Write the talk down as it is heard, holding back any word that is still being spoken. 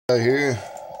Right here,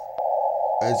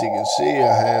 as you can see,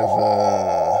 I have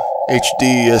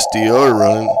HDSDR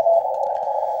running.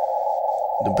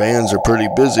 The bands are pretty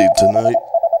busy tonight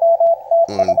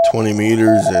on 20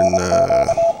 meters and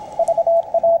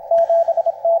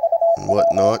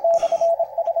whatnot.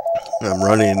 I'm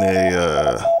running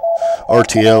a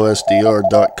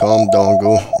RTLSDR.com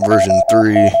dongle version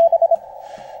 3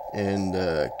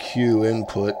 and Q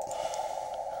input.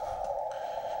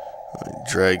 I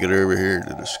drag it over here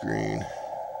to the screen.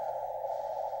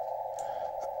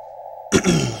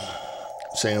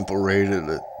 Sample rated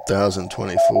at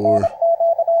 1024.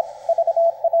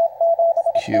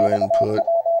 Q input.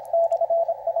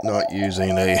 Not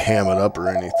using a ham it up or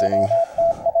anything.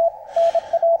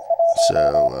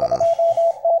 So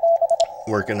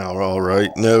working out all right.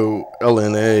 No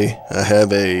LNA. I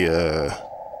have a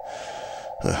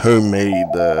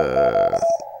homemade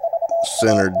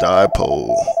center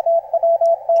dipole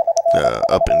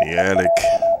up in the attic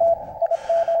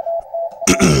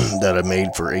that I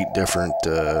made for 8 different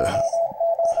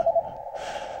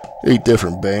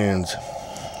bands.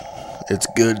 It's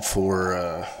good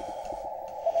for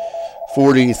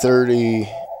 40, 30,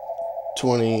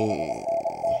 20,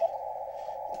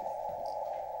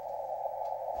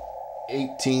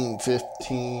 18,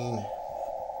 15,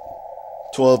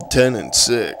 12, 10, and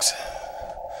 6.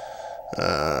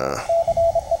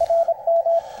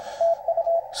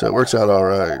 So it works out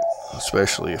alright,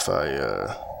 especially if I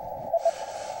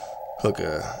hook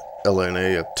a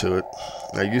LNA up to it.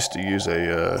 I used to use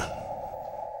a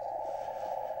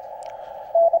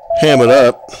ham it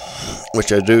up,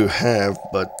 which I do have,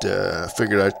 but I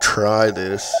figured I'd try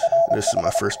this. This is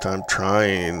my first time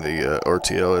trying the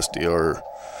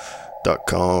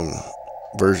RTLSDR.com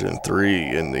version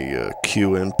 3 in the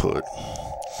Q input.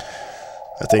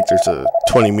 I think there's a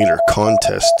 20 meter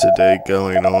contest today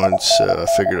going on, so I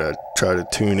figured I'd try to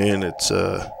tune in. It's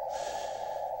as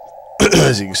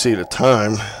you can see the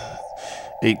time,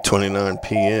 8:29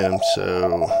 p.m.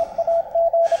 so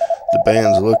the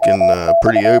band's looking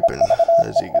pretty open.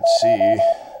 As you can see,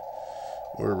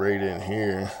 we're right in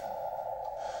here,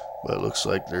 but it looks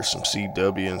like there's some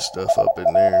CW and stuff up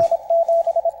in there.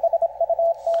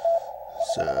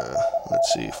 So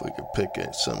let's see if we can pick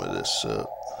some of this up.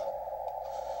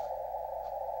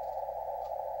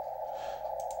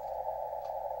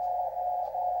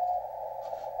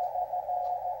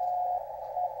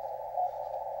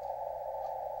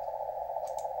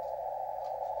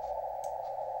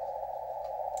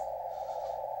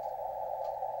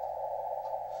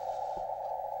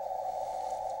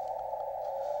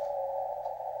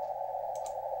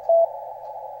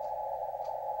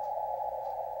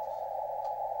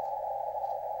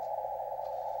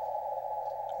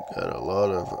 Got a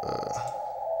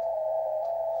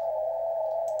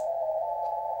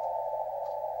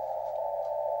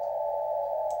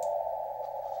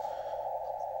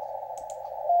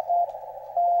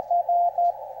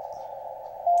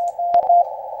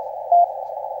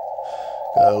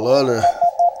lot of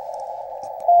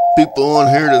people on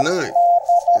here tonight,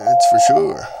 that's for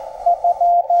sure.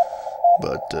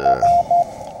 But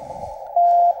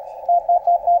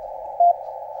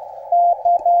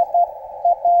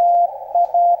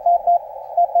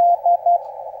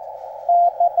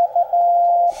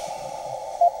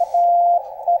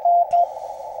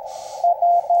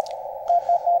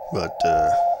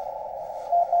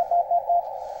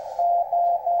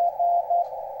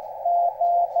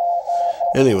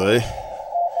anyway,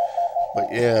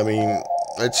 but yeah, I mean,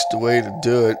 that's the way to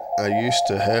do it. I used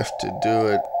to have to do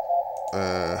it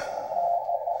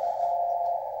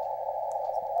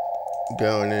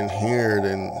going in here,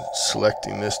 then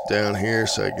selecting this down here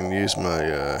so I can use my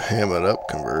ham it up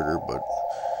converter, but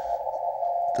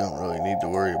don't really need to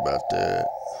worry about that.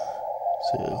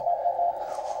 So,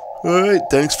 alright,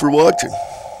 thanks for watching.